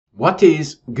What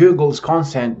is Google's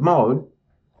consent mode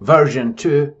version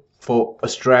 2 for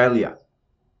Australia?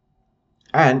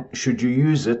 And should you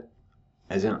use it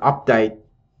as an update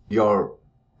your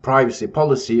privacy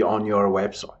policy on your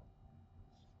website?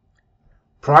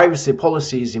 Privacy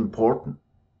policy is important,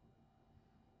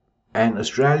 and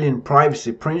Australian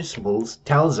privacy principles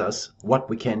tells us what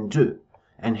we can do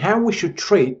and how we should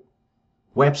treat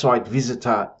website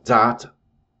visitor data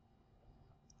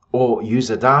or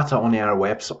user data on our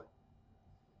website.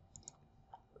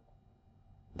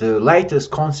 The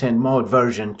latest consent mode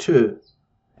version 2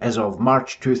 as of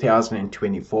March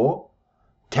 2024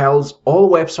 tells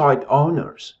all website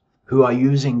owners who are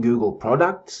using Google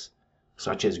products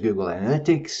such as Google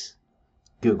Analytics,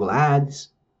 Google Ads,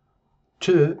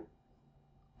 to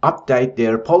update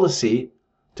their policy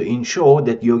to ensure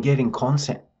that you're getting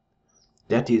consent.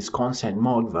 That is consent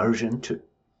mode version 2.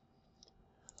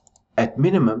 At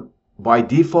minimum, by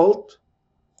default,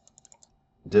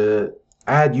 the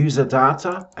ad user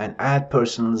data and ad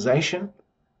personalization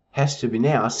has to be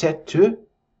now set to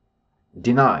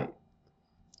deny.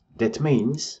 That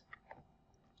means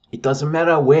it doesn't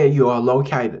matter where you are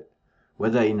located,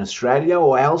 whether in Australia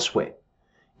or elsewhere.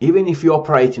 Even if you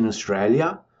operate in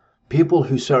Australia, people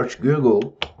who search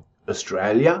Google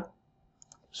Australia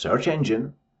search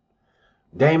engine,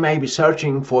 they may be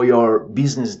searching for your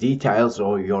business details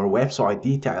or your website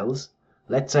details,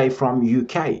 let's say from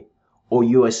UK or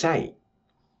USA.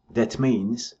 That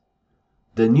means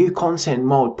the new consent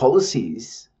mode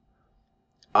policies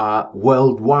are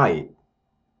worldwide.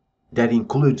 That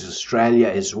includes Australia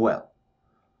as well.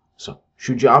 So,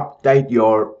 should you update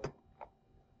your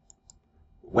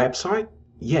website?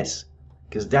 Yes,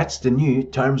 because that's the new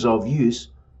terms of use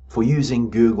for using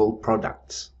Google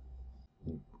products.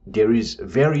 There is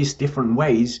various different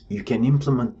ways you can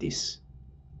implement this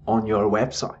on your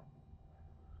website.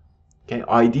 Okay,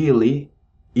 ideally,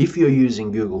 if you're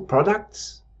using Google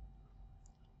products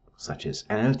such as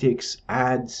Analytics,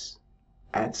 Ads,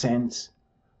 AdSense,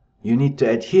 you need to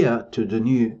adhere to the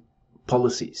new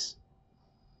policies.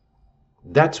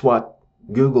 That's what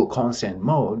Google Consent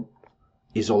Mode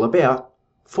is all about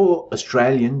for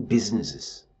Australian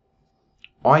businesses.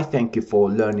 I thank you for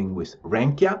learning with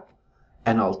Rankia,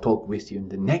 and I'll talk with you in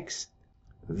the next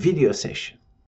video session.